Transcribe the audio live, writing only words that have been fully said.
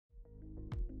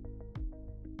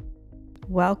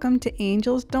Welcome to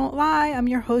Angels Don't Lie. I'm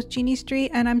your host, Jeannie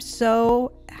Street, and I'm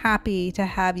so happy to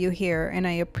have you here, and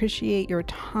I appreciate your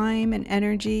time and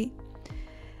energy.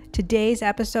 Today's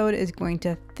episode is going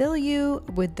to fill you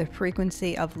with the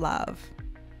frequency of love.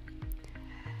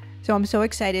 So I'm so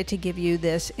excited to give you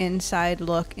this inside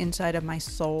look inside of my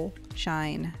Soul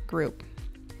Shine group.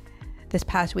 This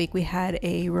past week, we had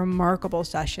a remarkable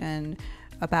session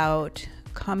about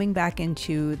coming back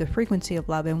into the frequency of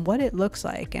love and what it looks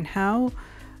like and how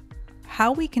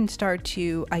we can start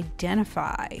to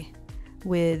identify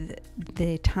with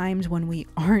the times when we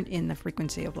aren't in the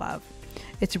frequency of love.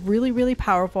 It's really, really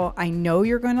powerful. I know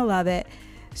you're going to love it.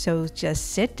 So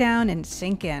just sit down and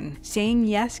sink in. Saying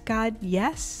yes, God,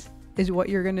 yes, is what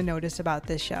you're going to notice about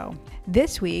this show.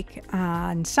 This week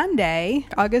on Sunday,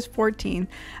 August 14th,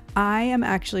 I am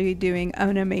actually doing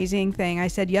an amazing thing. I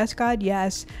said, yes, God,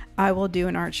 yes, I will do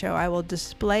an art show. I will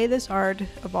display this art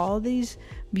of all these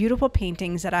beautiful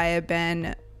paintings that I have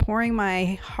been pouring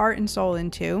my heart and soul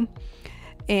into.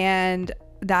 And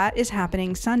that is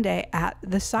happening Sunday at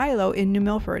the Silo in New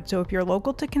Milford. So if you're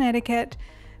local to Connecticut,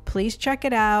 please check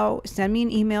it out. Send me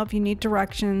an email if you need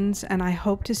directions, and I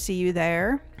hope to see you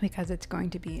there because it's going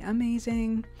to be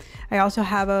amazing. I also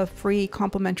have a free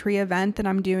complimentary event that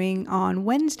I'm doing on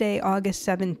Wednesday, August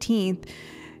 17th,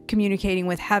 Communicating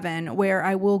with Heaven, where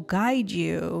I will guide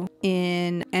you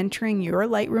in entering your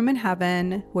light room in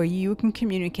heaven where you can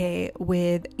communicate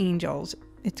with angels.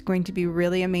 It's going to be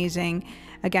really amazing.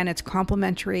 Again, it's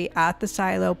complimentary at the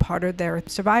Silo, part of their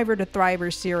Survivor to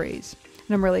Thriver series,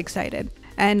 and I'm really excited.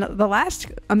 And the last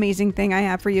amazing thing I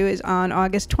have for you is on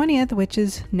August 20th, which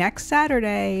is next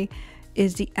Saturday,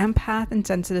 is the Empath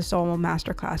Sensitive Soul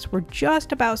Masterclass. We're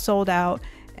just about sold out,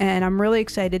 and I'm really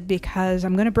excited because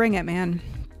I'm going to bring it, man.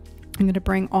 I'm going to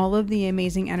bring all of the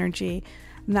amazing energy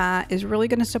that is really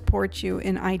going to support you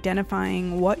in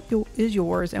identifying what is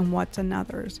yours and what's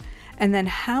another's, and then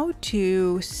how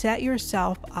to set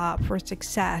yourself up for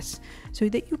success so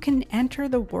that you can enter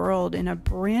the world in a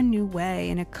brand new way,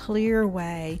 in a clear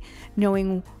way,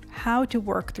 knowing how to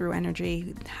work through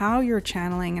energy, how you're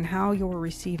channeling and how you're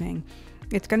receiving.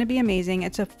 It's going to be amazing.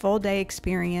 It's a full day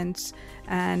experience,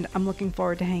 and I'm looking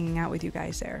forward to hanging out with you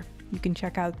guys there. You can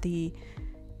check out the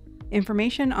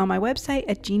information on my website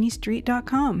at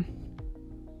jeanniestreet.com.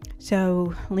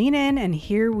 So lean in, and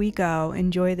here we go.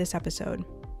 Enjoy this episode.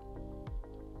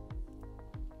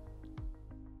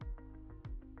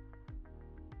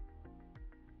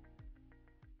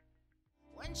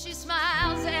 When she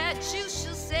smiles at you,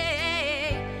 she'll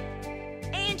say,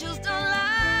 angels don't lie.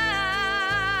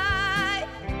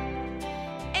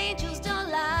 Angels don't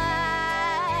lie.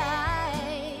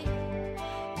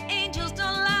 Angels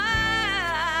don't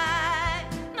lie.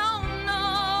 No,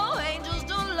 no, angels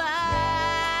don't lie.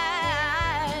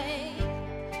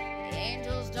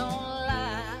 Angels don't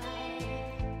lie.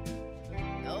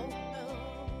 No, no, no,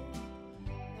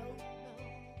 no.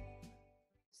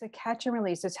 The catch and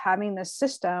release is having the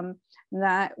system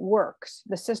that works.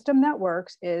 The system that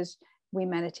works is we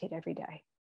meditate every day.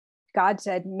 God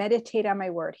said, meditate on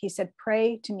my word. He said,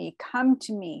 pray to me, come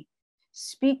to me,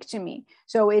 speak to me.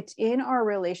 So it's in our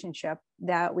relationship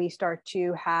that we start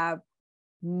to have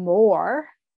more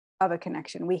of a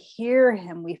connection. We hear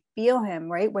him, we feel him,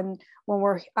 right? When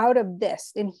we're out of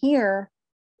this in here,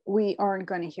 we aren't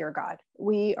going to hear God.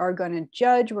 We are going to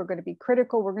judge. We're going to be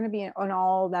critical. We're going to be on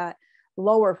all that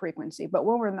lower frequency. But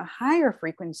when we're in the higher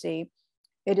frequency,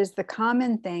 it is the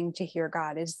common thing to hear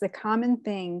God. It's the common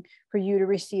thing for you to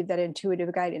receive that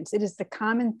intuitive guidance. It is the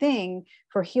common thing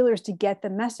for healers to get the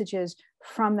messages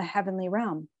from the heavenly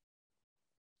realm.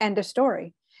 End of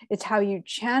story. It's how you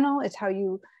channel. It's how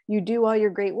you do all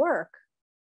your great work.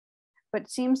 But it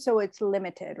seems so it's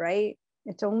limited, right?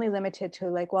 It's only limited to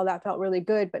like, well, that felt really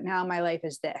good, but now my life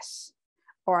is this,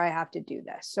 or I have to do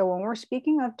this. So when we're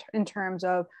speaking of in terms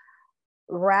of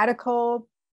radical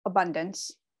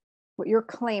abundance, what you're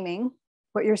claiming,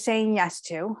 what you're saying yes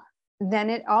to, then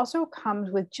it also comes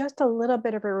with just a little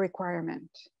bit of a requirement.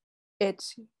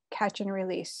 It's catch and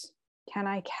release. Can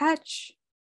I catch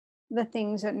the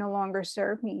things that no longer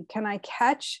serve me? Can I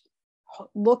catch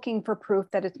looking for proof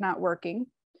that it's not working?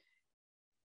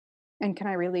 And can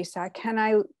I release that? Can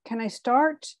I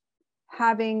start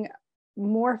having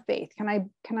more faith? Can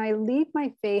I leave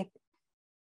my faith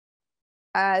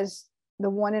as the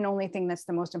one and only thing that's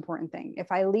the most important thing?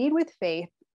 If I lead with faith,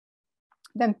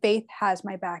 then faith has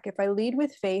my back. If I lead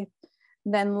with faith,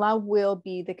 then love will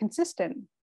be the consistent.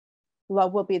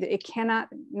 Love will be it cannot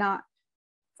not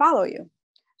follow you.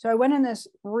 So I went in this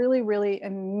really, really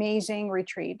amazing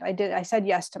retreat. I said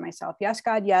yes to myself. Yes,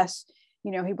 God, yes.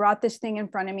 He brought this thing in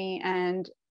front of me and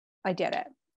I did it.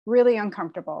 really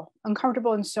uncomfortable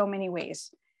in so many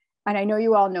ways. And I know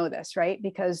you all know this, right?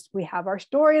 Because we have our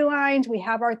storylines, we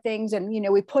have our things, and, you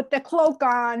know, we put the cloak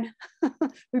on,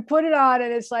 we put it on,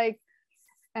 and it's like,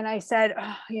 and I said,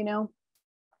 oh, you know,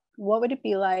 what would it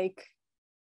be like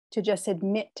to just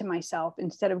admit to myself,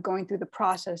 instead of going through the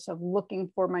process of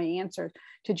looking for my answers,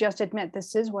 to just admit,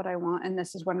 this is what I want and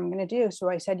this is what I'm going to do. So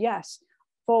I said yes,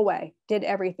 full way, did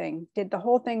everything, did the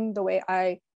whole thing the way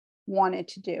I wanted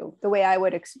to do, the way I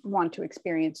would want to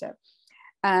experience it.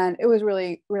 And it was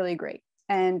really, really great.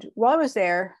 And while I was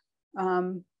there,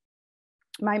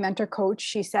 my mentor coach,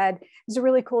 she said, it's a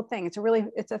really cool thing.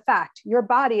 It's a fact. Your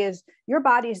body is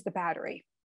the battery.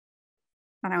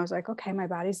 And I was like, okay, my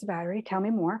body's the battery. Tell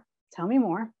me more. Tell me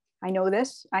more. I know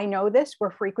this. We're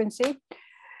frequency.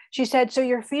 She said, so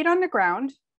your feet on the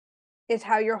ground is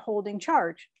how you're holding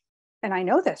charge. And I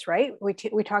know this, right? We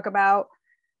talk about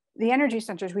the energy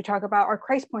centers. We talk about our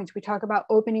Christ points. We talk about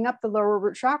opening up the lower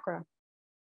root chakra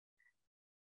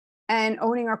and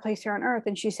owning our place here on earth.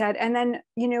 And she said, and then,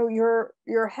 you know,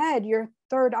 your head, your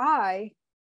third eye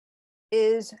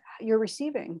is your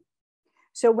receiving.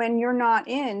 So when you're not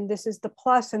in, this is the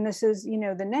plus and this is, you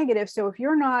know, the negative. So if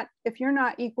you're not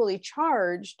equally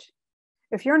charged,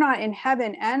 if you're not in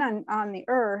heaven and on the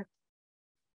earth,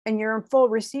 and you're in full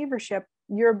receivership,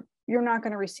 you're not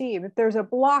going to receive. If there's a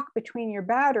block between your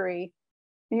battery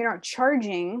and you're not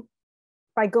charging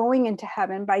by going into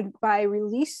heaven, by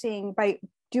releasing, by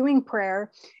doing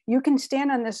prayer, you can stand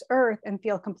on this earth and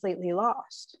feel completely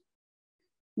lost.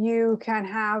 You can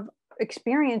have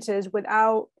experiences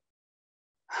without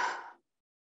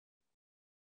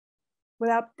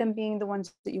them being the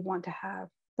ones that you want to have,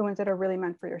 the ones that are really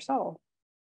meant for your soul.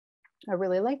 I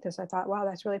really like this. I thought, wow,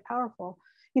 that's really powerful.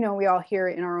 You know, we all hear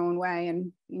it in our own way.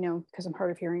 And, you know, because I'm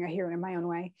hard of hearing, I hear it in my own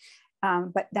way.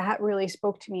 But that really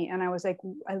spoke to me. And I was like,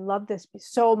 I love this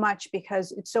so much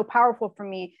because it's so powerful for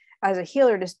me as a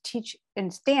healer to teach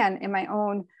and stand in my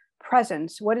own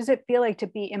presence. What does it feel like to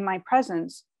be in my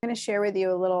presence? I'm going to share with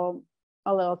you a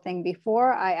little thing.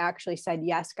 Before I actually said,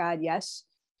 yes, God, yes,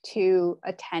 to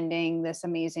attending this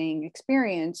amazing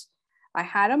experience, I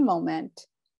had a moment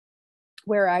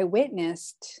where I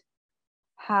witnessed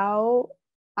how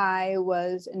I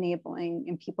was enabling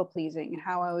and people pleasing, and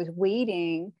how I was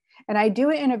waiting. And I do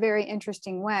it in a very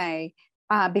interesting way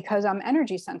because I'm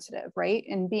energy sensitive, right?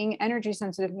 And being energy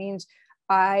sensitive means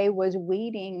I was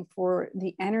waiting for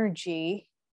the energy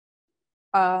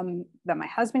that my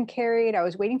husband carried. I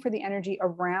was waiting for the energy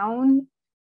around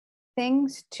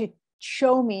things to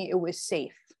show me it was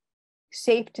safe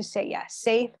to say yes,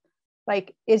 safe.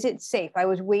 Like, is it safe? I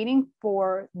was waiting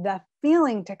for the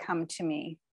feeling to come to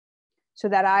me so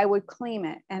that I would claim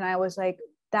it. And I was like,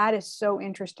 that is so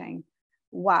interesting.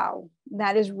 Wow.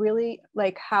 That is really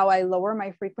like how I lower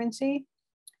my frequency,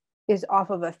 is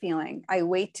off of a feeling. I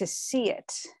wait to see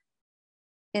it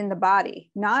in the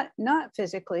body, not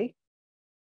physically.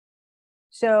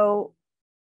 So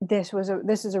this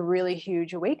is a really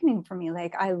huge awakening for me.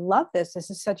 Like, I love this. This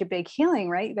is such a big healing,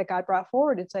 right? That God brought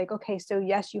forward. It's like, okay, so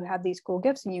yes, you have these cool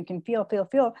gifts and you can feel.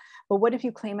 But what if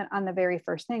you claim it on the very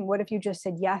first thing? What if you just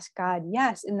said, yes, God,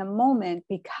 yes, in the moment,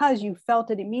 because you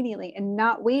felt it immediately and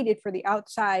not waited for the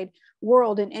outside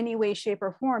world in any way, shape,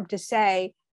 or form to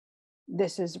say,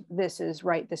 this is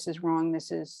right, this is wrong,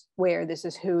 this is where, this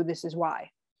is who, this is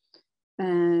why.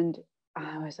 And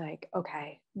I was like,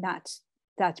 okay, that's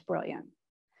brilliant.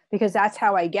 Because that's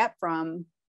how I get from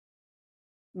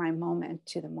my moment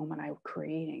to the moment I'm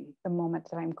creating, the moment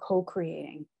that I'm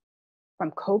co-creating. If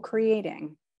I'm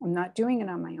co-creating, I'm not doing it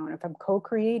on my own. If I'm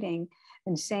co-creating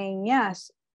and saying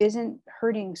yes isn't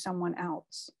hurting someone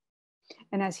else.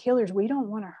 And as healers, we don't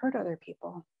want to hurt other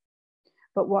people.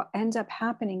 But what ends up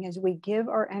happening is we give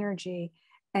our energy,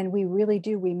 and we really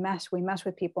do. We mess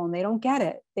with people, and they don't get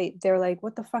it. They're like,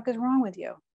 what the fuck is wrong with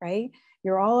you? Right?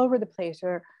 You're all over the place.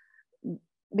 Or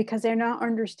because they're not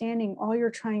understanding, all you're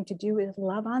trying to do is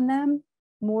love on them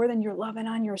more than you're loving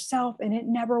on yourself. And it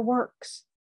never works.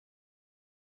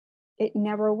 It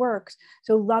never works.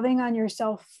 So loving on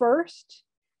yourself first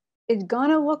is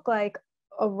gonna look like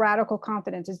a radical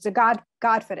confidence. It's a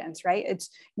Godfidence, right? It's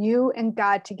you and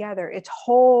God together. It's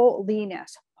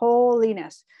holiness.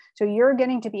 So you're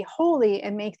getting to be holy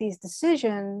and make these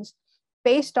decisions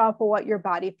based off of what your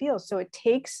body feels. So it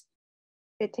takes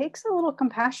a little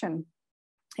compassion.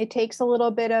 It takes a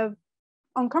little bit of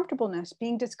uncomfortableness,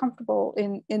 being discomfortable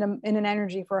in an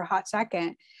energy for a hot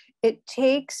second. It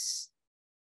takes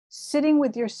sitting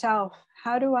with yourself.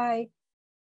 How do I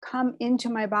come into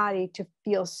my body to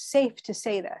feel safe to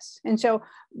say this. And so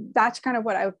that's kind of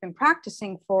what I've been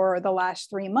practicing for the last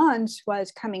 3 months,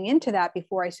 was coming into that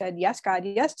before I said, yes, God,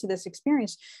 yes, to this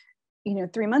experience.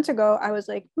 3 months ago, I was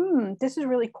like, this is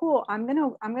really cool. I'm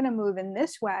going to move in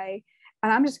this way,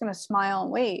 and I'm just going to smile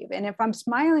and wave. And if I'm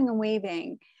smiling and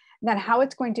waving, then how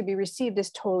it's going to be received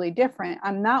is totally different.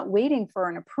 I'm not waiting for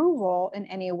an approval in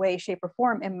any way, shape, or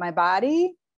form, in my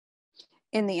body,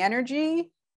 in the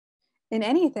energy, in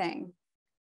anything.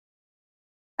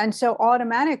 And so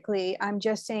automatically I'm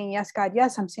just saying, yes, God,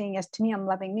 yes, I'm saying yes to me. I'm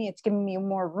loving me. It's giving me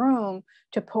more room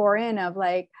to pour in of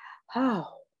like, oh,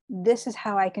 this is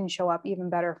how I can show up even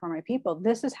better for my people.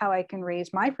 This is how I can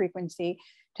raise my frequency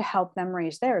to help them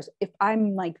raise theirs. If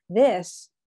I'm like this,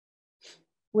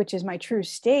 which is my true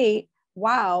state,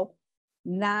 wow,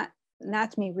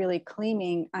 that's me really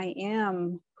claiming I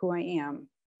am who I am.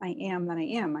 I am that I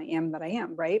am. I am that I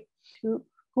am, right? Who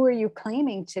are you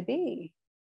claiming to be?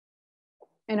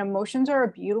 And emotions are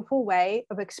a beautiful way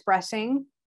of expressing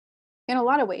in a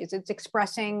lot of ways. It's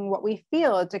expressing what we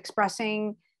feel. It's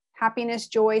expressing happiness,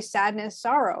 joy, sadness,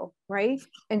 sorrow, right?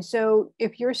 And so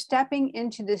if you're stepping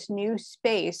into this new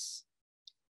space,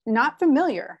 not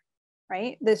familiar,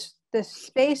 right? This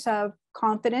space of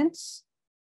confidence,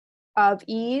 of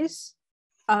ease,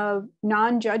 of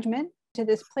non-judgment, to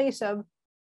this place of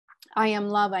I am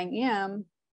love, I am,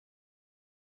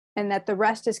 and that the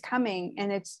rest is coming,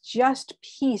 and it's just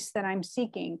peace that I'm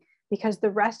seeking, because the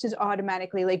rest is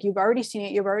automatically, like, you've already seen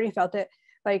it, you've already felt it,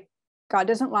 like God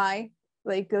doesn't lie,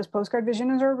 like those postcard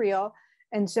visions are real.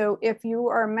 And so if you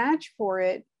are a match for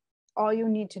it, all you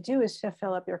need to do is to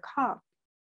fill up your cup.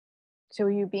 So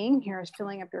you being here is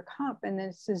filling up your cup, and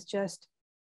this is just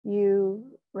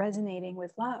you resonating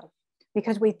with love,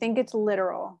 because we think it's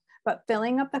literal. But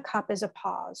filling up the cup is a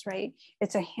pause, right?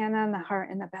 It's a hand on the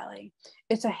heart and the belly.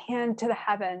 It's a hand to the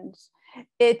heavens.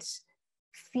 It's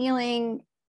feeling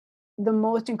the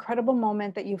most incredible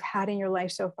moment that you've had in your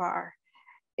life so far.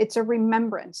 It's a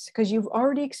remembrance, because you've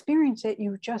already experienced it.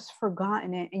 You've just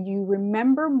forgotten it. And you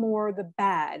remember more the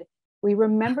bad. We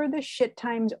remember the shit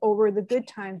times over the good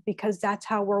times, because that's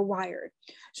how we're wired.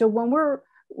 So when we're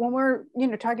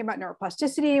talking about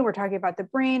neuroplasticity, we're talking about the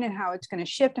brain and how it's going to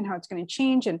shift and how it's going to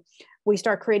change, and we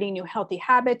start creating new healthy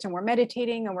habits, and we're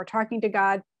meditating and we're talking to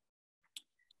God,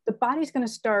 the body's going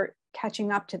to start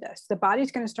catching up to this. The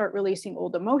body's going to start releasing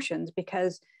old emotions,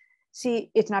 because see,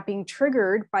 it's not being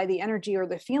triggered by the energy or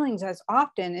the feelings as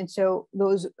often. And so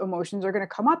those emotions are going to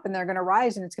come up and they're going to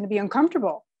rise, and it's going to be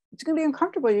uncomfortable. It's going to be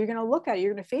uncomfortable. You're going to look at it,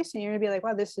 you're going to face it, and you're going to be like,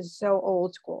 wow, this is so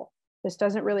old school. This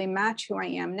doesn't really match who I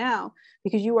am now,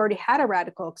 because you already had a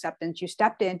radical acceptance. You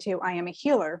stepped into, I am a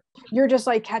healer. You're just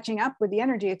like catching up with the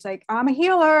energy. It's like, I'm a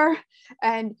healer.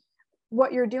 And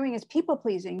what you're doing is people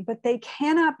pleasing, but they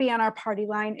cannot be on our party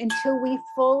line until we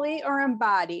fully are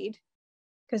embodied,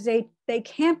 because they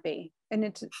can't be.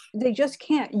 And they just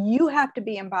can't. You have to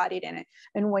be embodied in it.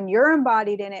 And when you're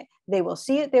embodied in it, they will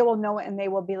see it, they will know it, and they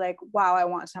will be like, wow, I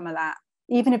want some of that.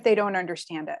 Even if they don't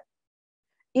understand it.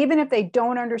 Even if they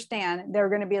don't understand, they're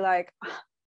going to be like, oh,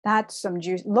 that's some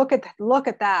juice. Look at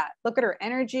that. Look at her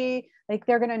energy. Like,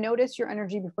 they're going to notice your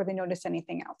energy before they notice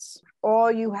anything else. All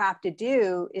you have to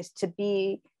do is to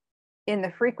be in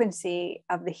the frequency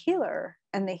of the healer.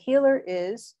 And the healer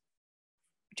is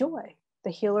joy.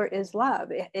 The healer is love.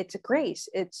 It's grace.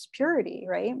 It's purity,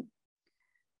 right?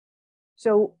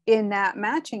 So in that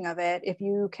matching of it, if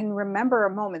you can remember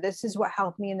a moment, this is what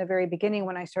helped me in the very beginning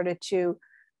when I started to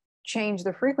change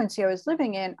the frequency I was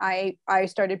living in. I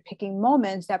started picking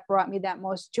moments that brought me that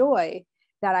most joy,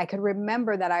 that I could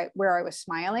remember where I was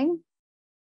smiling,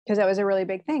 because that was a really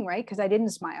big thing, right? Because I didn't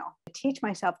smile. I teach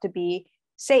myself to be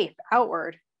safe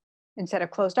outward instead of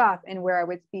closed off, and where I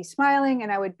would be smiling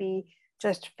and I would be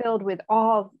just filled with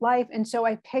all of life. And so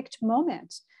I picked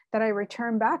moments that I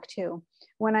return back to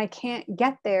when I can't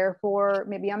get there, for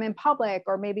maybe I'm in public,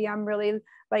 or maybe I'm really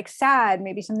like sad,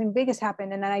 maybe something big has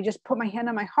happened. And then I just put my hand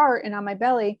on my heart and on my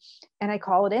belly and I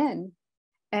call it in,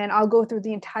 and I'll go through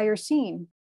the entire scene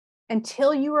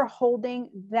until you are holding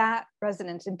that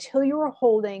resonance, until you are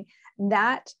holding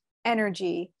that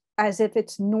energy as if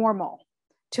it's normal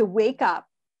to wake up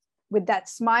with that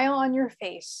smile on your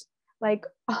face. Like,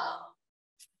 oh,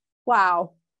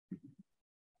 wow.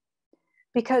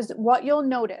 Because what you'll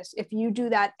notice if you do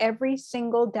that every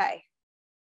single day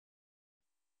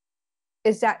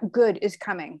is that good is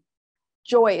coming.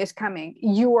 Joy is coming.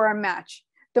 You are a match.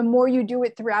 The more you do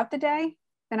it throughout the day,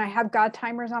 and I have God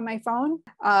timers on my phone,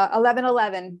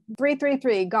 1111,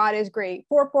 333, God is great,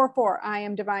 444, I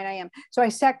am divine, I am. So I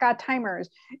set God timers,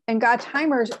 and God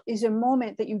timers is a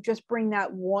moment that you just bring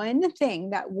that one thing,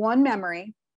 that one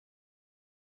memory,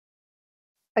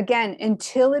 again,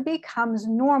 until it becomes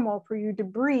normal for you to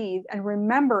breathe and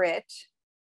remember it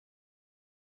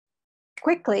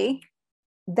quickly,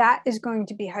 that is going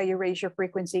to be how you raise your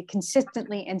frequency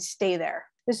consistently and stay there.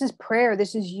 This is prayer.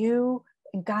 This is you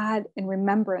and God in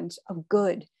remembrance of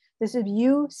good. This is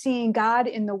you seeing God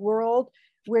in the world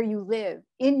where you live,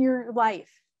 in your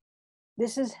life.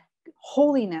 This is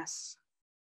holiness.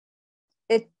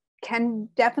 It can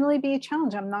definitely be a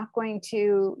challenge. I'm not going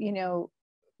to,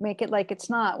 make it like it's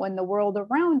not when the world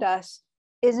around us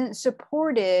isn't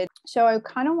supported. So I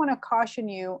kind of want to caution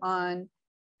you on,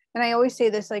 and I always say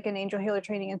this like in angel healer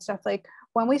training and stuff, like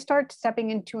when we start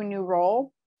stepping into a new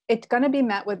role, it's going to be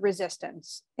met with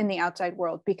resistance in the outside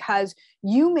world, because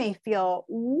you may feel,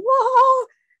 whoa,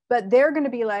 but they're going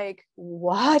to be like,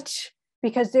 what?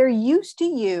 Because they're used to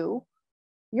you.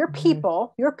 Your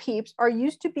people, your peeps are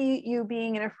used to you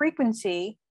being in a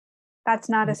frequency that's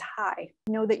not as high.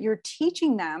 Know that you're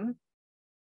teaching them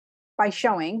by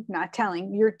showing, not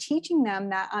telling, you're teaching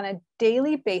them that on a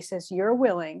daily basis, you're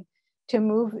willing to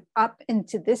move up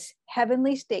into this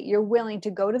heavenly state. You're willing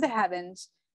to go to the heavens,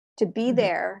 to be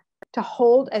there, to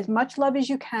hold as much love as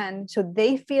you can so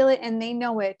they feel it and they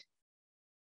know it.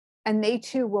 And they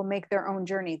too will make their own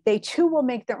journey. They too will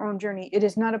make their own journey. It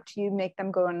is not up to you to make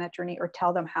them go on that journey or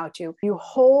tell them how to. You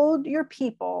hold your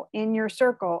people in your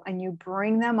circle and you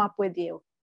bring them up with you.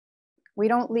 We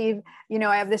don't leave,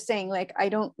 I have this saying, like, I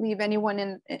don't leave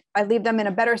anyone I leave them in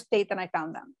a better state than I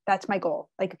found them. That's my goal.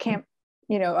 Like a camp,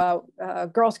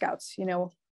 Girl Scouts,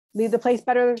 leave the place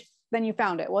better than you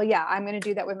found it. Well, yeah, I'm going to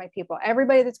do that with my people.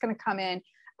 Everybody that's going to come in,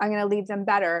 I'm going to leave them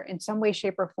better in some way,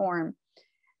 shape, or form.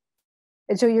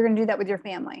 And so you're going to do that with your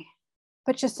family,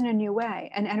 but just in a new way,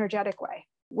 an energetic way.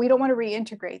 We don't want to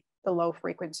reintegrate the low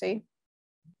frequency.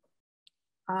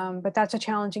 But that's a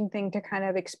challenging thing to kind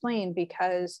of explain,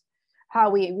 because how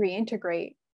we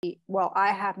reintegrate, well,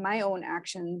 I have my own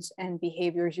actions and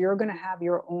behaviors. You're going to have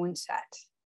your own set,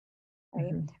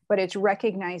 right? But it's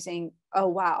recognizing, oh,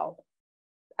 wow,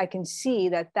 I can see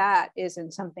that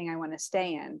isn't something I want to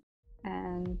stay in,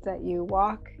 and that you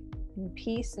walk in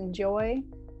peace and joy.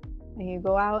 And you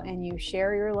go out and you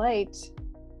share your light.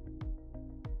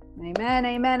 Amen,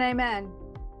 amen, amen.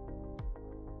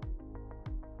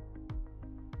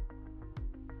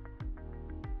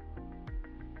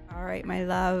 All right, my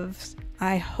loves.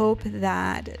 I hope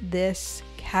that this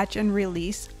catch and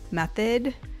release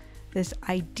method, this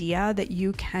idea that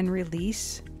you can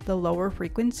release the lower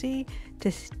frequency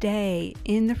to stay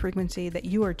in the frequency that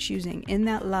you are choosing, in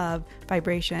that love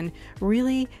vibration,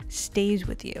 really stays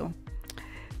with you.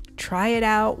 Try it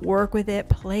out, work with it,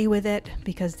 play with it,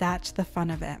 because that's the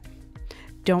fun of it.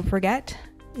 Don't forget,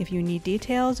 if you need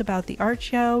details about the art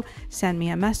show, send me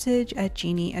a message at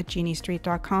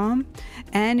jeannie@jeanniestreet.com.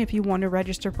 And if you want to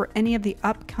register for any of the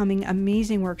upcoming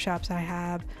amazing workshops I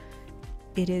have,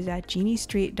 it is at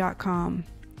jeanniestreet.com.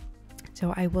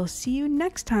 So I will see you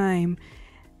next time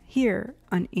here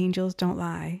on Angels Don't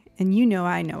Lie. And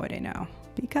I know what I know,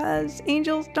 because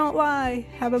angels don't lie.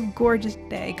 Have a gorgeous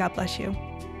day. God bless you.